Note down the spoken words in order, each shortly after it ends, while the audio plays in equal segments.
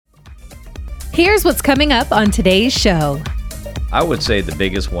Here's what's coming up on today's show. I would say the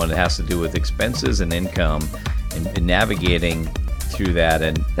biggest one has to do with expenses and income and navigating through that.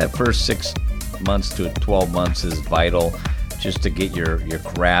 And that first 6 months to 12 months is vital just to get your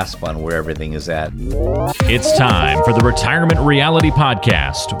grasp on where everything is at. It's time for the Retirement Reality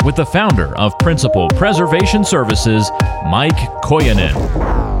Podcast with the founder of Principal Preservation Services, Mike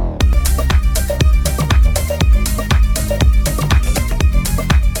Koyanen.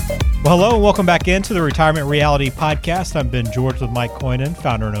 Well, hello and welcome back into the Retirement Reality Podcast. I'm Ben George with Mike Koyanen,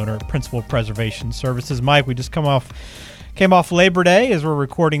 founder and owner of Principal Preservation Services. Mike, we just came off Labor Day as we're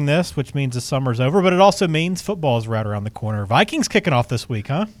recording this, which means the summer's over, but it also means football is right around the corner. Vikings kicking off this week,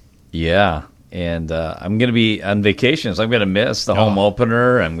 huh? Yeah, and I'm going to be on vacation, so I'm going to miss the home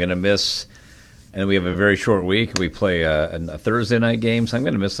opener. I'm going to miss, and we have a very short week. We play a Thursday night game, so I'm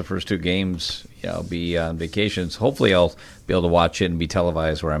going to miss the first two games. I'll be on vacations. Hopefully I'll be able to watch it and be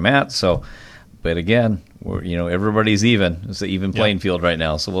televised where I'm at. So, but again, everybody's even. It's an even playing field right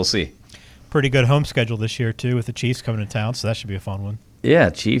now, so we'll see. Pretty good home schedule this year, too, with the Chiefs coming to town, so that should be a fun one.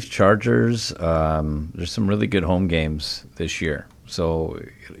 Yeah, Chiefs, Chargers. There's some really good home games this year. So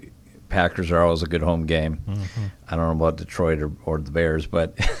Packers are always a good home game. Mm-hmm. I don't know about Detroit or the Bears,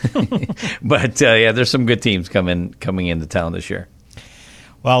 but yeah, there's some good teams coming into town this year.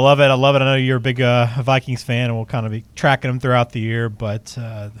 Well, I love it. I know you're a big Vikings fan, and we'll kind of be tracking them throughout the year. But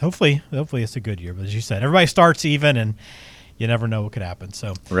hopefully it's a good year. But as you said, everybody starts even, and you never know what could happen.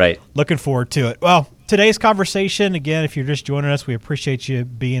 So, right. Looking forward to it. Well, today's conversation, again, if you're just joining us, we appreciate you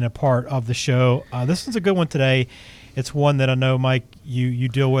being a part of the show. This is a good one today. It's one that I know, Mike, you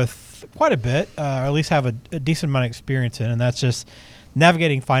deal with quite a bit, or at least have a decent amount of experience in, and that's just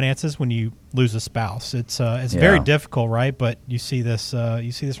navigating finances when you lose a spouse. It's very difficult, right? But you see this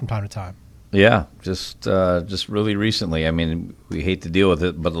from time to time. Yeah, just really recently. I mean, we hate to deal with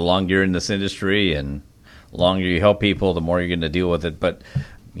it, but the longer you're in this industry and the longer you help people, the more you're going to deal with it. But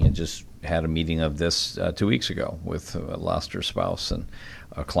just had a meeting of this 2 weeks ago with lost her spouse and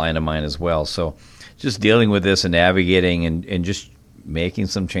a client of mine as well. So just dealing with this and navigating and just making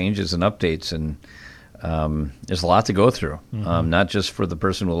some changes and updates, and there's a lot to go through, not just for the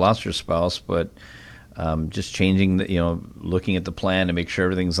person who lost their spouse, but just changing, looking at the plan to make sure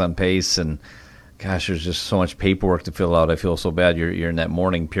everything's on pace. And gosh, there's just so much paperwork to fill out. I feel so bad. You're in that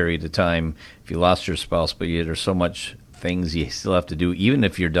mourning period of time if you lost your spouse, but there's so much things you still have to do. Even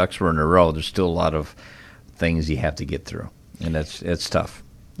if your ducks were in a row, there's still a lot of things you have to get through, and it's tough.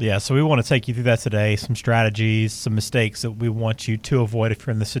 Yeah, so we want to take you through that today, some strategies, some mistakes that we want you to avoid if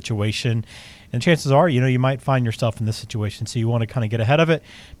you're in this situation. And chances are, you might find yourself in this situation, so you want to kind of get ahead of it,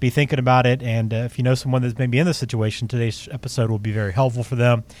 be thinking about it, and if you know someone that's maybe in this situation, today's episode will be very helpful for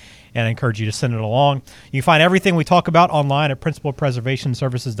them, and I encourage you to send it along. You can find everything we talk about online at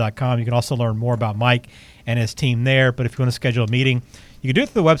principalpreservationservices.com. You can also learn more about Mike and his team there, but if you want to schedule a meeting, you can do it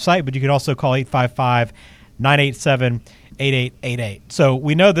through the website, but you can also call 855-987-8888. So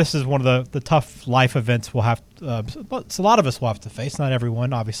we know this is one of the tough life events we'll have. It's a lot of us will have to face, not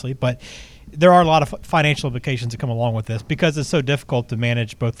everyone, obviously, but there are a lot of financial implications that come along with this because it's so difficult to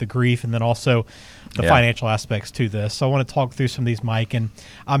manage both the grief and then also the financial aspects to this. So I want to talk through some of these, Mike, and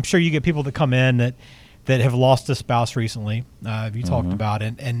I'm sure you get people that come in that have lost a spouse recently. You talked about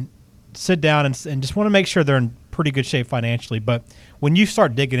it, and sit down and just want to make sure they're in pretty good shape financially. But when you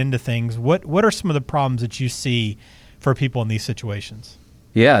start digging into things, what are some of the problems that you see for people in these situations?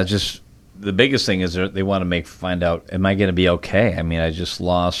 Yeah, just the biggest thing is they want to find out, am I going to be okay? I mean, I just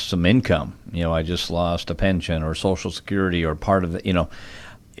lost some income. I just lost a pension or Social Security or part of the,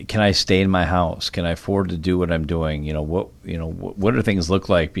 can I stay in my house? Can I afford to do what I'm doing? What do things look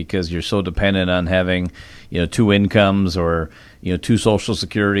like? Because you're so dependent on having, two incomes or, two Social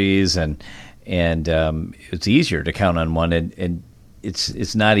Securities, and it's easier to count on one. And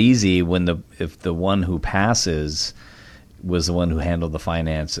it's not easy if the one who passes was the one who handled the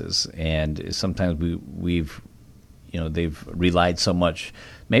finances, and sometimes they've relied so much,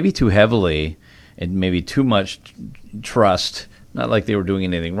 maybe too heavily, and maybe too much trust. Not like they were doing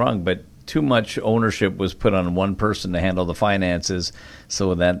anything wrong, but too much ownership was put on one person to handle the finances. So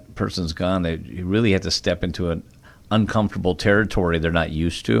when that person's gone, you really have to step into an uncomfortable territory they're not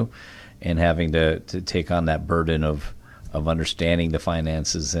used to, and having to take on that burden of understanding the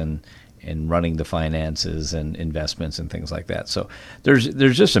finances and running the finances and investments and things like that. So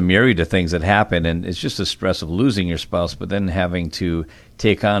there's just a myriad of things that happen, and it's just the stress of losing your spouse, but then having to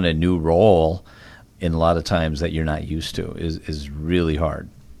take on a new role in a lot of times that you're not used to is really hard.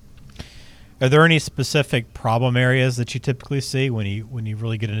 Are there any specific problem areas that you typically see when you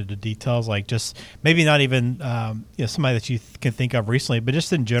really get into the details? Like just maybe not even somebody that you can think of recently, but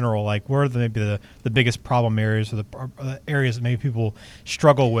just in general, like where are maybe the biggest problem areas or the areas that maybe people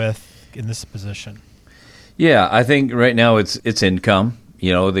struggle with in this position? Yeah, I think right now it's income.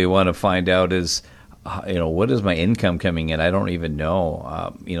 They want to find out is, what is my income coming in? I don't even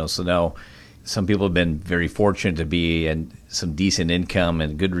know. So now some people have been very fortunate to be in some decent income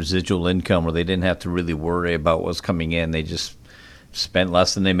and good residual income where they didn't have to really worry about what's coming in. They just spent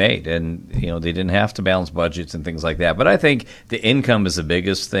less than they made, and they didn't have to balance budgets and things like that. But I think the income is the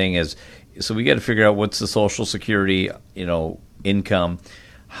biggest thing. So we got to figure out what's the Social Security, income.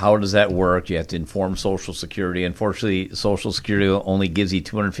 How does that work? You have to inform Social Security. Unfortunately, Social Security only gives you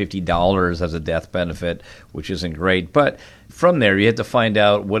 $250 as a death benefit, which isn't great. But from there, you have to find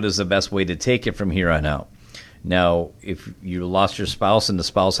out what is the best way to take it from here on out. Now, if you lost your spouse and the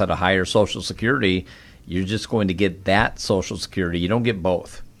spouse had a higher Social Security, you're just going to get that Social Security. You don't get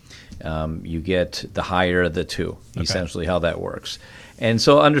both. You get the higher of the two, essentially how that works. And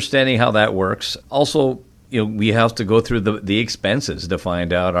so understanding how that works. Also, we have to go through the expenses to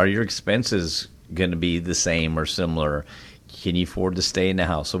find out, are your expenses going to be the same or similar? Can you afford to stay in the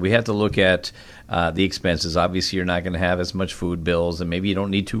house? So we have to look at the expenses. Obviously, you're not going to have as much food bills, and maybe you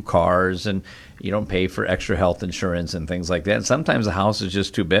don't need 2 cars, and you don't pay for extra health insurance and things like that. And sometimes the house is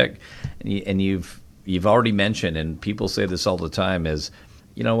just too big. And you've already mentioned, and people say this all the time, is,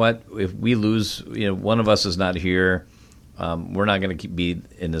 you know what, if we lose, one of us is not here, we're not going to be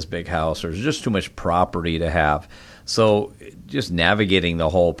in this big house. There's just too much property to have. So just navigating the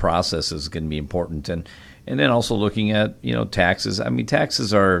whole process is going to be important. And then also looking at, taxes. I mean,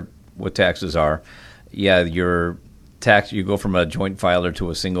 taxes are what taxes are. Yeah, your tax, you go from a joint filer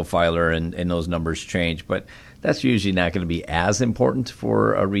to a single filer, and those numbers change. But that's usually not going to be as important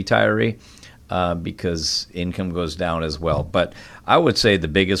for a retiree because income goes down as well. But I would say the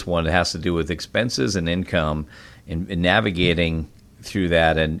biggest one has to do with expenses and income, and navigating through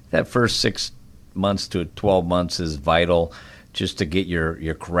that. And that first 6 months to 12 months is vital just to get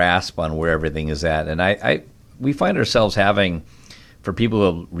your grasp on where everything is at. And we find ourselves having, for people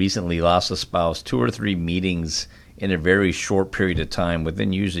who have recently lost a spouse, 2 or 3 meetings in a very short period of time,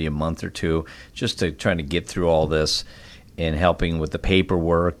 within usually a month or two, just to trying to get through all this and helping with the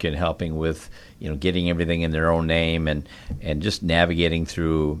paperwork and helping with, getting everything in their own name and just navigating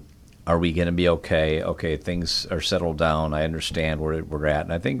through, are we going to be okay? Okay, things are settled down. I understand where we're at.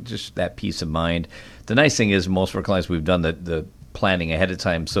 And I think just that peace of mind. The nice thing is most of our clients, we've done the planning ahead of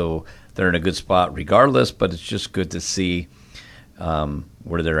time, so they're in a good spot regardless, but it's just good to see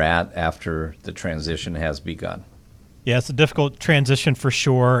where they're at after the transition has begun. Yeah, it's a difficult transition for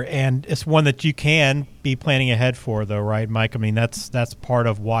sure, and it's one that you can be planning ahead for, though, right, Mike? I mean, that's part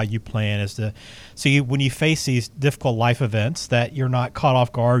of why you plan, is to when you face these difficult life events, that you're not caught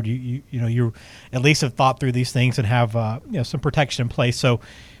off guard. You at least have thought through these things and have some protection in place. So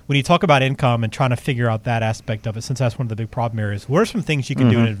when you talk about income and trying to figure out that aspect of it, since that's one of the big problem areas, what are some things you can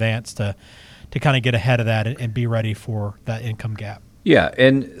do in advance to kind of get ahead of that and be ready for that income gap? Yeah,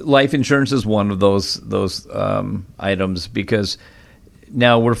 and life insurance is one of those items, because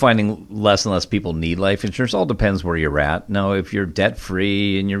now we're finding less and less people need life insurance. All depends where you're at. Now, if you're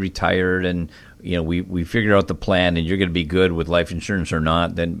debt-free and you're retired and we figure out the plan and you're going to be good with life insurance or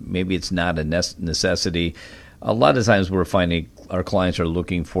not, then maybe it's not a necessity. A lot of times we're finding our clients are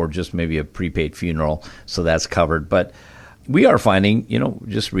looking for just maybe a prepaid funeral, so that's covered. But we are finding,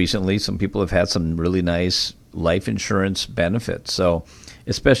 just recently, some people have had some really nice life insurance benefits. So,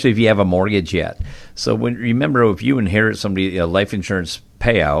 especially if you have a mortgage yet. So remember, if you inherit somebody a life insurance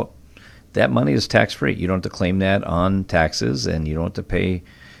payout, that money is tax free. You don't have to claim that on taxes, and you don't have to pay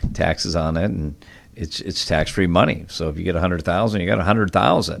taxes on it, and it's tax free money. So if you get $100,000, you got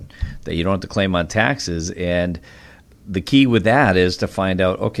 $100,000 that you don't have to claim on taxes. And the key with that is to find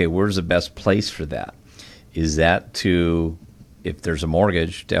out, okay, where's the best place for that? Is that if there's a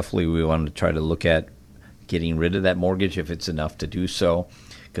mortgage, definitely we want to try to look at getting rid of that mortgage if it's enough to do so,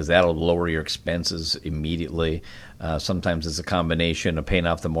 because that'll lower your expenses immediately. Sometimes it's a combination of paying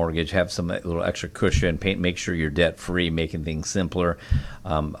off the mortgage, have some little extra cushion, make sure you're debt-free, making things simpler.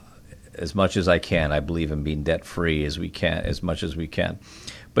 As much as I can, I believe in being debt-free as much as we can.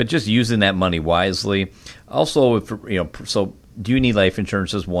 But just using that money wisely. Also, so do you need life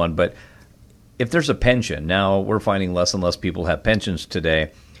insurance is one, but if there's a pension, now we're finding less and less people have pensions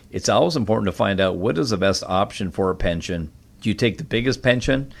today. It's always important to find out what is the best option for a pension. Do you take the biggest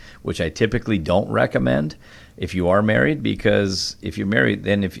pension, which I typically don't recommend if you are married, because if you're married,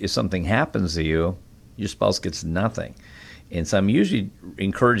 then if something happens to you, your spouse gets nothing. And so I'm usually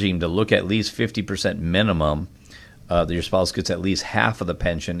encouraging them to look at least 50% minimum that your spouse gets at least half of the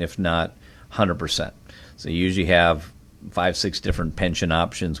pension, if not 100%. So you usually have 5-6 different pension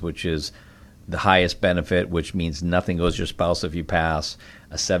options, which is the highest benefit, which means nothing goes to your spouse if you pass.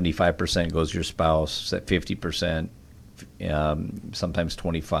 A 75% goes to your spouse, at 50%, sometimes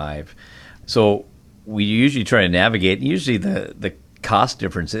 25%. So we usually try to navigate. Usually the cost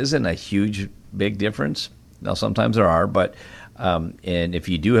difference isn't a huge, big difference. Now, sometimes there are, but and if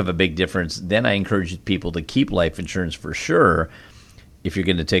you do have a big difference, then I encourage people to keep life insurance for sure if you're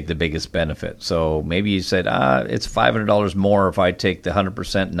going to take the biggest benefit. So maybe you said, it's $500 more if I take the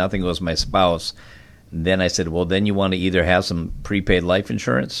 100%, nothing goes to my spouse. Then I said, well, then you want to either have some prepaid life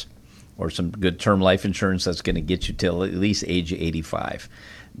insurance or some good term life insurance that's going to get you till at least age 85,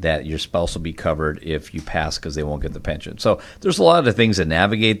 that your spouse will be covered if you pass because they won't get the pension. So there's a lot of things to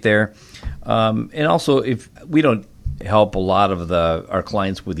navigate there. And also, if we don't help a lot of our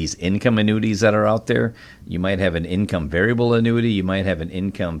clients with these income annuities that are out there. You might have an income variable annuity. You might have an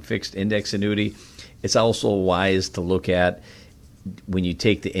income fixed index annuity. It's also wise to look at, when you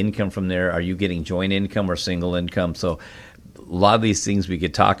take the income from there, are you getting joint income or single income? So a lot of these things we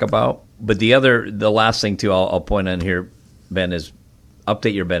could talk about. But the last thing too, I'll point on here, Ben, is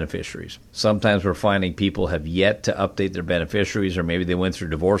update your beneficiaries. Sometimes we're finding people have yet to update their beneficiaries, or maybe they went through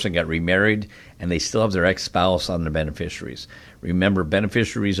divorce and got remarried, and they still have their ex-spouse on their beneficiaries. Remember,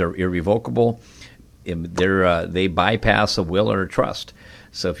 beneficiaries are irrevocable. They bypass a will or a trust.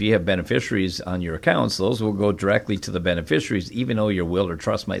 So if you have beneficiaries on your accounts, those will go directly to the beneficiaries, even though your will or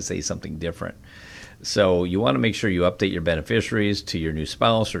trust might say something different. So you want to make sure you update your beneficiaries to your new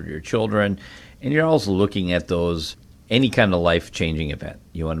spouse or your children, and you're also looking at those. Any kind of life-changing event,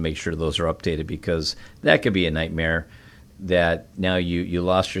 you want to make sure those are updated, because that could be a nightmare. That now you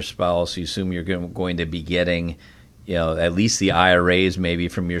lost your spouse, you assume you're going to be getting, at least the IRAs maybe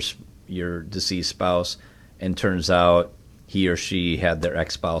from your deceased spouse, and turns out he or she had their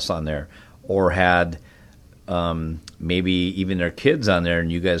ex-spouse on there, or had maybe even their kids on there,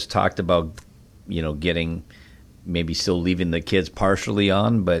 and you guys talked about getting, maybe still leaving the kids partially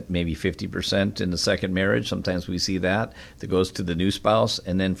on, but maybe 50% in the second marriage. Sometimes we see that goes to the new spouse,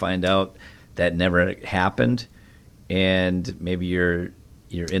 and then find out that never happened, and maybe your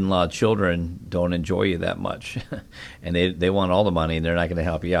in-law children don't enjoy you that much, and they want all the money, and they're not going to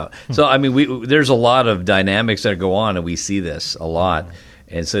help you out. So I mean, there's a lot of dynamics that go on, and we see this a lot.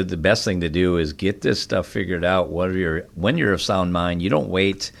 And so the best thing to do is get this stuff figured out. When you're of sound mind, you don't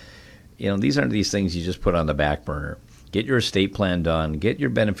wait. These aren't these things you just put on the back burner. Get your estate plan done. Get your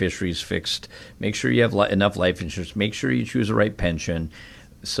beneficiaries fixed. Make sure you have enough life insurance. Make sure you choose the right pension.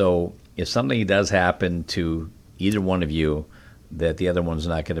 So if something does happen to either one of you, that the other one's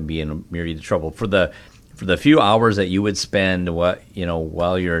not going to be in a myriad of trouble. For the few hours that you would spend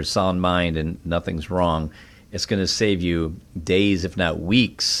while you're sound mind and nothing's wrong, it's going to save you days, if not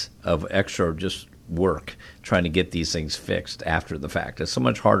weeks, of extra just work trying to get these things fixed after the fact. It's so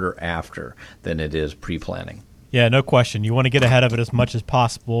much harder after than it is pre-planning. Yeah, no question. You want to get ahead of it as much as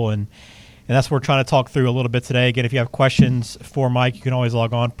possible, and that's what we're trying to talk through a little bit today. Again, if you have questions for Mike, you can always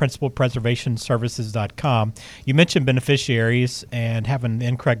log on, principalpreservationservices.com. You mentioned beneficiaries and having the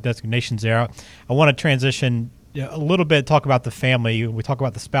incorrect designations there. I want to transition a little bit, talk about the family. We talk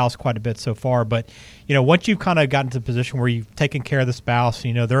about the spouse quite a bit so far, but once you've kind of gotten to the position where you've taken care of the spouse,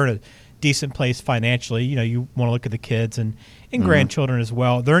 they're in a decent place financially, you want to look at the kids and grandchildren as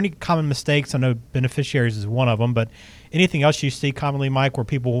well. Are there any common mistakes? I know beneficiaries is one of them, but anything else you see commonly, Mike, where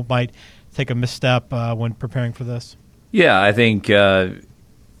people might take a misstep when preparing for this? Yeah, I think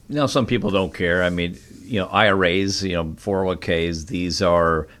some people don't care. I mean, IRAs, 401ks, these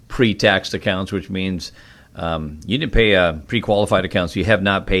are pre-taxed accounts, which means you didn't pay pre-qualified accounts. You have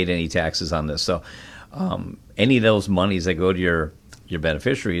not paid any taxes on this. So any of those monies that go to your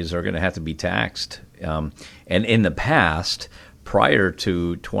beneficiaries are going to have to be taxed. And in the past, prior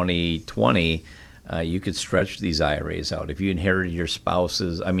to 2020, you could stretch these IRAs out. If you inherited your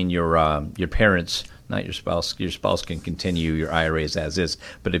your parents, not your spouse can continue your IRAs as is.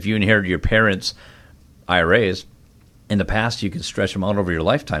 But if you inherited your parents' IRAs, in the past, you could stretch them out over your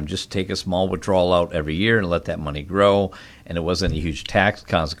lifetime. Just take a small withdrawal out every year and let that money grow, and it wasn't a huge tax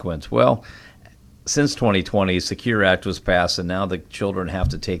consequence. Well, since 2020, Secure Act was passed, and now the children have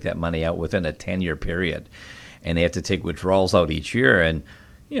to take that money out within a 10-year period, and they have to take withdrawals out each year. And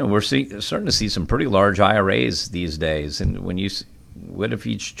we're starting to see some pretty large IRAs these days. And what if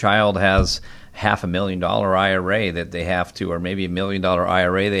each child has $500,000 IRA that they have to, or maybe $1 million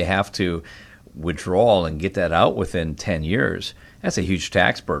IRA they have to withdraw and get that out within 10 years? that's a huge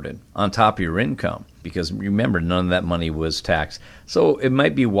tax burden on top of your income, because remember, none of that money was taxed. So it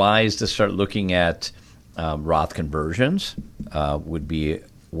might be wise to start looking at Roth conversions. Would be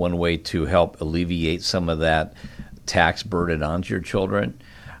one way to help alleviate some of that tax burden onto your children.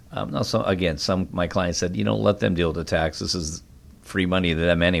 Now, some of my clients said, let them deal with the tax. This is free money to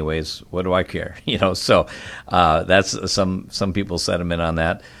them anyways. What do I care? So that's some people's sentiment on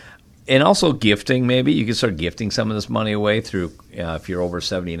that. And also gifting, maybe you can start gifting some of this money away through, if you're over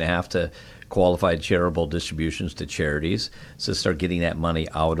 70 and a half, to qualified charitable distributions to charities. So start getting that money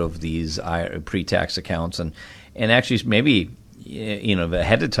out of these pre-tax accounts, and actually maybe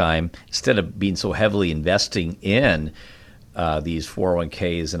ahead of time, instead of being so heavily investing in these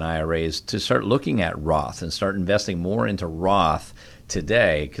 401ks and IRAs, to start looking at Roth and start investing more into Roth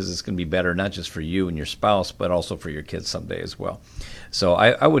today, because it's going to be better not just for you and your spouse, but also for your kids someday as well. So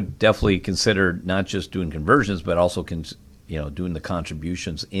I would definitely consider not just doing conversions, but also doing the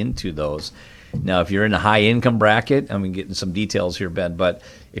contributions into those. Now, if you're in a high income bracket, I'm getting some details here, Ben, but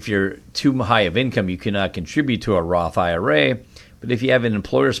if you're too high of income, you cannot contribute to a Roth IRA. But if you have an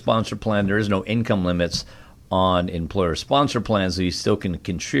employer-sponsored plan, there is no income limits on employer-sponsored plans, so you still can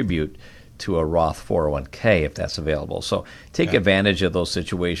contribute to a Roth 401k if that's available. So take advantage of those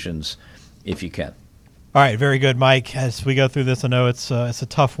situations if you can. All right, very good, Mike. As we go through this, I know it's a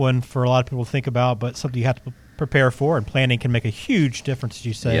tough one for a lot of people to think about, but something you have to prepare for, and planning can make a huge difference, as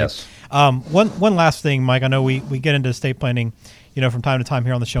you say. Yes. One last thing, Mike. I know we get into estate planning, from time to time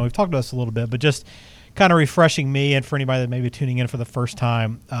here on the show. We've talked about this a little bit, but just kind of refreshing me and for anybody that may be tuning in for the first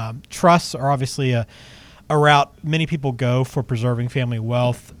time. Trusts are obviously a route many people go for preserving family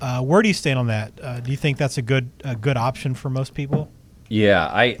wealth. Where do you stand on that? Do you think that's a good option for most people?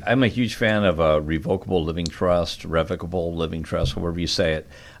 Yeah, I'm a huge fan of a revocable living trust, revocable living trust, however you say it,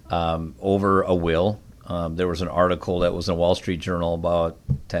 over a will. There was an article that was in a Wall Street Journal about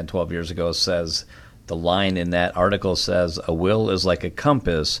 10, 12 years ago. Says the line in that article says, a will is like a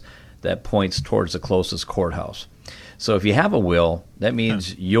compass that points towards the closest courthouse. So if you have a will, that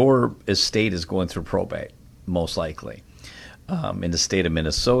means your estate is going through probate, most likely. In the state of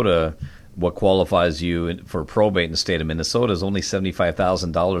Minnesota, what qualifies you for probate in the state of Minnesota is only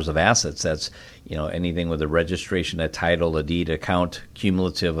 $75,000 of assets. That's anything with a registration, a title, a deed, account,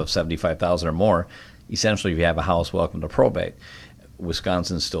 cumulative of $75,000 or more. Essentially, if you have a house, welcome to probate.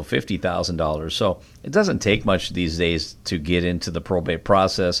 Wisconsin's still $50,000. So it doesn't take much these days to get into the probate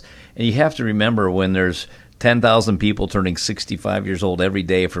process. And you have to remember, when there's 10,000 people turning 65 years old every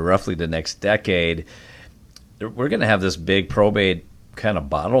day for roughly the next decade, we're going to have this big probate kind of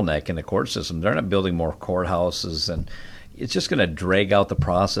bottleneck in the court system. They're not building more courthouses, and it's just going to drag out the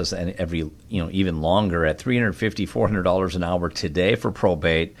process and even longer. At $350, $400 an hour today for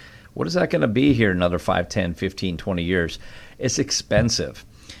probate, what is that going to be here in another 5, 10, 15, 20 years? It's expensive.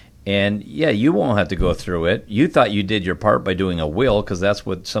 And you won't have to go through it. You thought you did your part by doing a will, because that's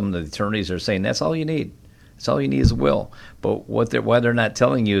what some of the attorneys are saying. That's all you need. That's all you need is a will. But why they're not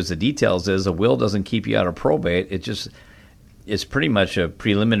telling you is the details is a will doesn't keep you out of probate. It's pretty much a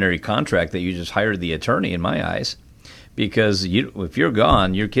preliminary contract that you just hired the attorney, in my eyes, because if you're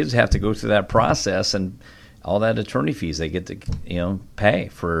gone, your kids have to go through that process and all that attorney fees they get to pay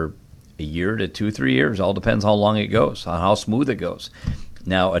for a year to 2-3 years. All depends how long it goes, on how smooth it goes.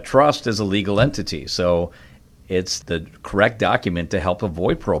 Now, a trust is a legal entity, so it's the correct document to help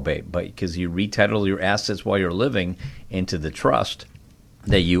avoid probate, but because you retitle your assets while you're living into the trust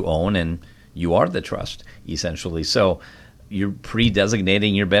that you own, and you are the trust, essentially. So you're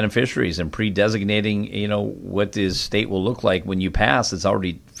pre-designating your beneficiaries and pre-designating, what the estate will look like when you pass. It's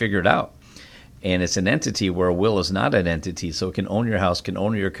already figured out. And it's an entity where a will is not an entity, so it can own your house, can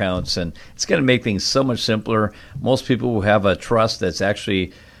own your accounts, and it's going to make things so much simpler. Most people who have a trust that's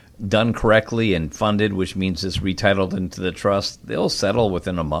actually done correctly and funded, which means it's retitled into the trust, they'll settle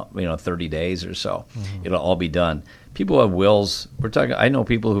within a month, 30 days or so. Mm-hmm. It'll all be done. People who have wills, I know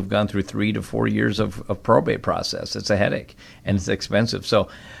people who've gone through 3 to 4 years of probate process. It's a headache, and it's expensive. So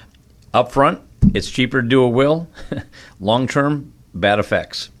up front, it's cheaper to do a will. Long term, bad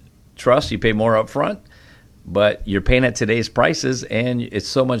effects. Trust, you pay more up front, but you're paying at today's prices, and it's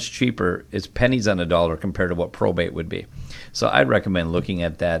so much cheaper. It's pennies on a dollar compared to what probate would be. So I'd recommend looking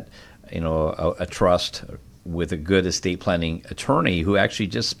at that, a trust with a good estate planning attorney who actually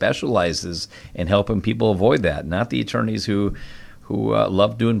just specializes in helping people avoid that, not the attorneys who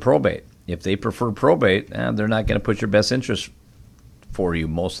love doing probate. If they prefer probate, they're not going to put your best interest for you,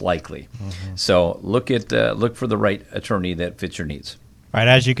 most likely. Mm-hmm. So look for the right attorney that fits your needs. All right,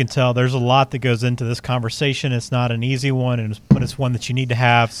 as you can tell, there's a lot that goes into this conversation. It's not an easy one, but it's one that you need to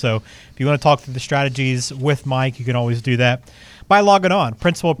have. So if you want to talk through the strategies with Mike, you can always do that by logging on,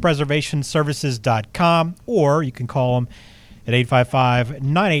 principalpreservationservices.com, or you can call them at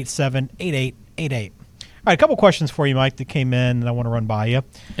 855-987-8888. All right, a couple questions for you, Mike, that came in and I want to run by you.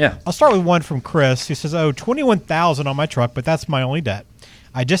 Yeah. I'll start with one from Chris. He says, $21,000 on my truck, but that's my only debt.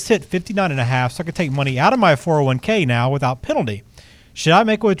 I just hit 59.5, so I can take money out of my 401k now without penalty. Should I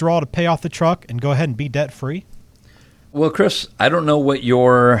make a withdrawal to pay off the truck and go ahead and be debt-free? Well, Chris, I don't know what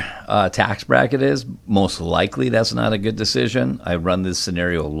your tax bracket is. Most likely that's not a good decision. I run this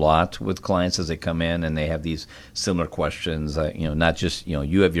scenario a lot with clients as they come in and they have these similar questions. Not just,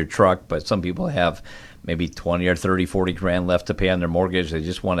 you have your truck, but some people have maybe 20 or 30, 40 grand left to pay on their mortgage. They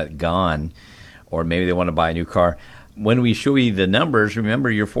just want it gone, or maybe they want to buy a new car. When we show you the numbers, remember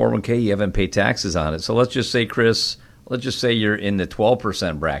your 401k, you haven't paid taxes on it. So let's just say, Chris, you're in the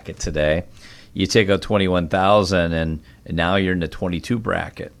 12% bracket today. You take out $21,000 and now you're in the 22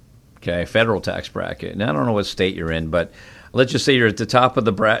 bracket, okay, federal tax bracket. Now I don't know what state you're in, but let's just say you're at the top of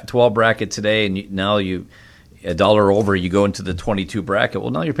the 12 bracket today, and now you $1 over, you go into the 22 bracket.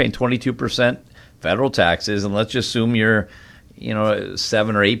 Well, now you're paying 22% federal taxes, and let's just assume you're 7 or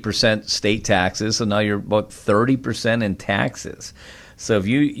 8% state taxes, so now you're about 30% in taxes. So if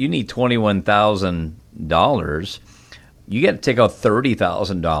you need $21,000, you got to take out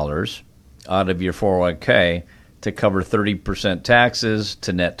 $30,000 out of your 401k to cover 30% taxes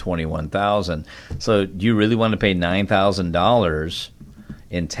to net $21,000. So do you really want to pay $9,000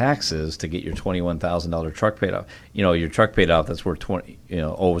 in taxes to get your $21,000 truck paid off? Your truck paid off, that's worth owes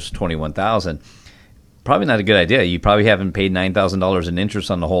 $21,000. Probably not a good idea. You probably haven't paid $9,000 in interest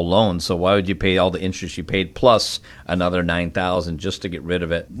on the whole loan, so why would you pay all the interest you paid plus another $9,000 just to get rid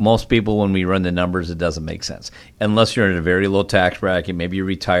of it? Most people, when we run the numbers, it doesn't make sense. Unless you're in a very low tax bracket, maybe you're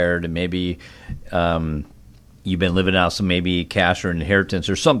retired, and maybe you've been living out some maybe cash or inheritance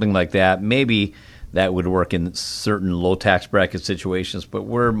or something like that. Maybe that would work in certain low tax bracket situations, but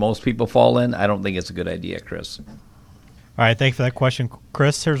where most people fall in, I don't think it's a good idea, Chris. All right, thanks for that question,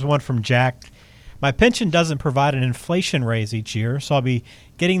 Chris. Here's one from Jack. My pension doesn't provide an inflation raise each year, so I'll be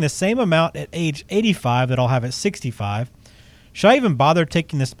getting the same amount at age 85 that I'll have at 65. Should I even bother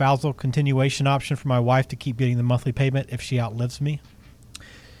taking the spousal continuation option for my wife to keep getting the monthly payment if she outlives me?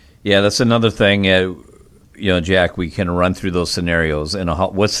 Yeah, that's another thing. Jack, we can run through those scenarios. And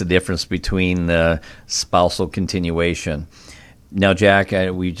what's the difference between the spousal continuation? Now, Jack,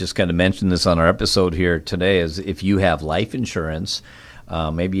 we just kind of mentioned this on our episode here today, is if you have life insurance,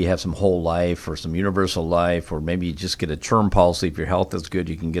 maybe you have some whole life or some universal life, or maybe you just get a term policy. If your health is good,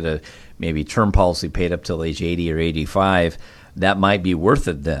 you can get a maybe term policy paid up till age 80 or 85. That might be worth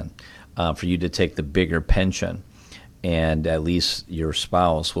it then for you to take the bigger pension, and at least your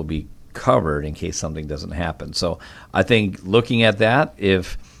spouse will be covered in case something doesn't happen. So I think looking at that,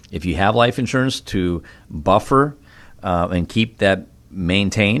 if you have life insurance, to buffer and keep that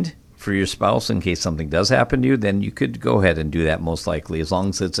maintained for your spouse in case something does happen to you, then you could go ahead and do that most likely, as long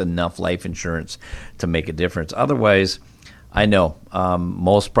as it's enough life insurance to make a difference. Otherwise, I know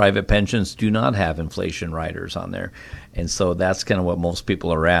most private pensions do not have inflation riders on there, and so that's kind of what most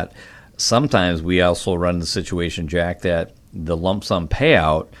people are at. Sometimes we also run the situation, Jack, that the lump sum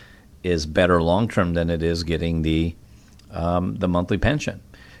payout is better long-term than it is getting the monthly pension.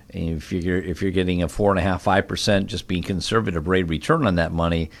 And if you're getting a 4.5%, 5%, just being conservative rate return on that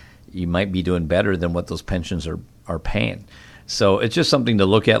money, you might be doing better than what those pensions are paying. So it's just something to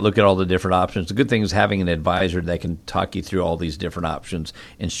look at all the different options. The good thing is having an advisor that can talk you through all these different options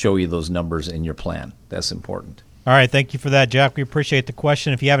and show you those numbers in your plan. That's important. All right, thank you for that, Jack. We appreciate the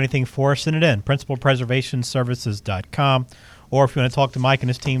question. If you have anything for us, send it in, principalpreservationservices.com. Or if you want to talk to Mike and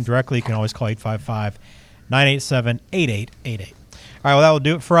his team directly, you can always call 855-987-8888. All right, well, that will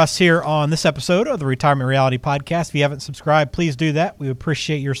do it for us here on this episode of the Retirement Reality Podcast. If you haven't subscribed, please do that. We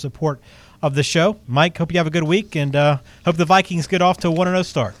appreciate your support of the show. Mike, hope you have a good week, and hope the Vikings get off to a 1-0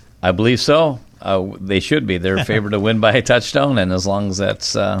 start. I believe so. They should be. They're favored to win by a touchdown, and as long as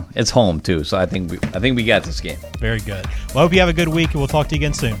that's it's home too. So I think we got this game. Very good. Well, I hope you have a good week, and we'll talk to you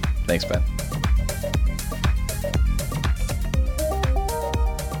again soon. Thanks, Ben.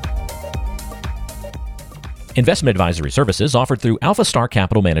 Investment advisory services offered through Alpha Star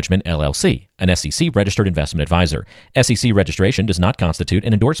Capital Management, LLC, an SEC-registered investment advisor. SEC registration does not constitute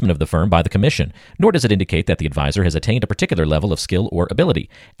an endorsement of the firm by the Commission, nor does it indicate that the advisor has attained a particular level of skill or ability.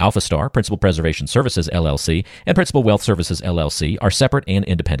 AlphaStar, Principal Preservation Services, LLC, and Principal Wealth Services, LLC, are separate and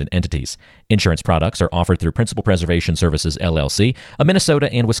independent entities. Insurance products are offered through Principal Preservation Services, LLC, a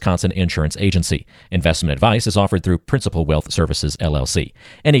Minnesota and Wisconsin insurance agency. Investment advice is offered through Principal Wealth Services, LLC.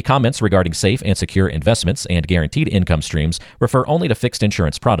 Any comments regarding safe and secure investments and guaranteed income streams refer only to fixed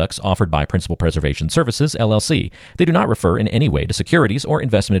insurance products offered by Principal Preservation Services, LLC. They do not refer in any way to securities or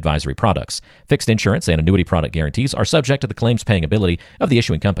investment advisory products. Fixed insurance and annuity product guarantees are subject to the claims paying ability of the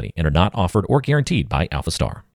issuing company and are not offered or guaranteed by AlphaStar.